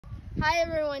Hi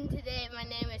everyone, today my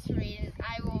name is Reed and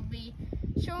I will be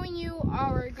showing you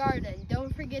our garden.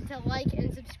 Don't forget to like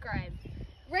and subscribe.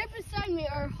 Right beside me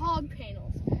are hog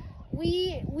panels.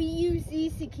 We use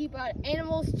these to keep out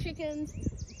animals, chickens,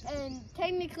 and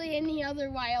technically any other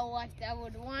wildlife that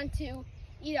would want to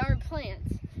eat our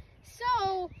plants.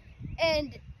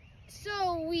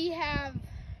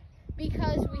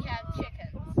 Because we have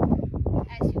chickens,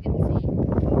 as you can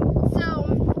see. So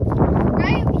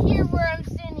right here where I'm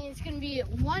standing is going to be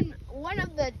one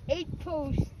of the 8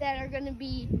 posts that are going to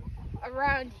be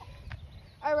around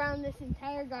this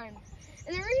entire garden.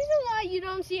 And the reason why you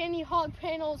don't see any hog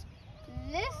panels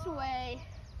this way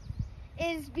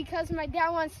is because my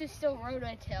dad wants to still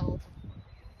rototill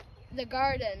the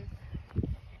garden.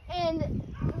 And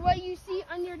what you see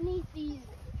underneath these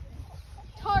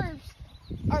tarps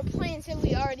are plants that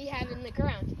we already have in the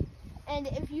ground. And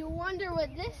if you wonder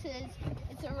what this is,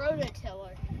 it's a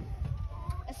rototiller.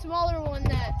 A smaller one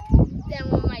than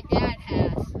what my dad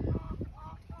has.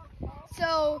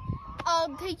 So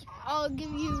I'll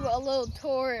give you a little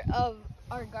tour of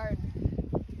our garden.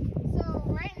 So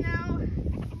right now,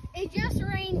 it just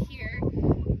rained here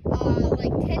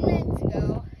like 10 minutes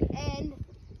ago, and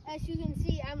as you can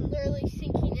see, I'm literally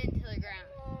sinking into the ground.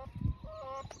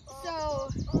 So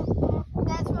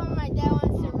that's why my dad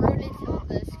wants to rototill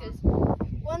this, because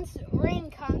once rain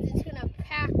comes, it's gonna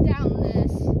pack down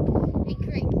this and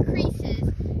create creases,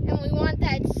 and we want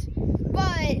that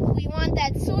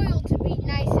soil to be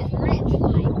nice and rich. We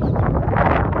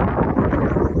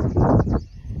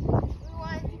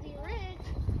want it to be rich,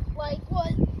 like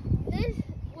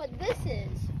what this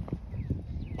is.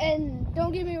 And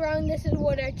don't get me wrong, this is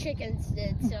what our chickens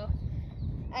did, so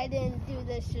I didn't do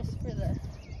this just for the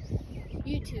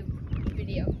YouTube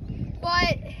video.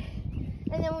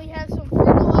 And then we have some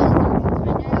fertilizer.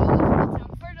 My dad always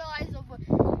puts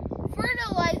some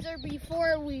fertilizer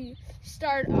before we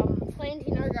start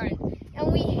planting our garden.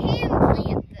 And we hand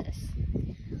plant this.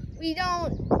 We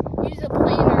don't use a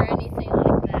plane or anything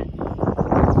like that.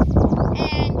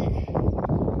 And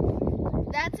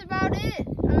that's about it.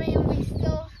 I mean,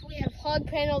 we have hog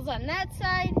panels on that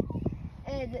side.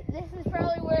 And this is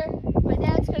probably where my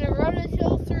dad's gonna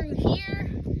rototill through here.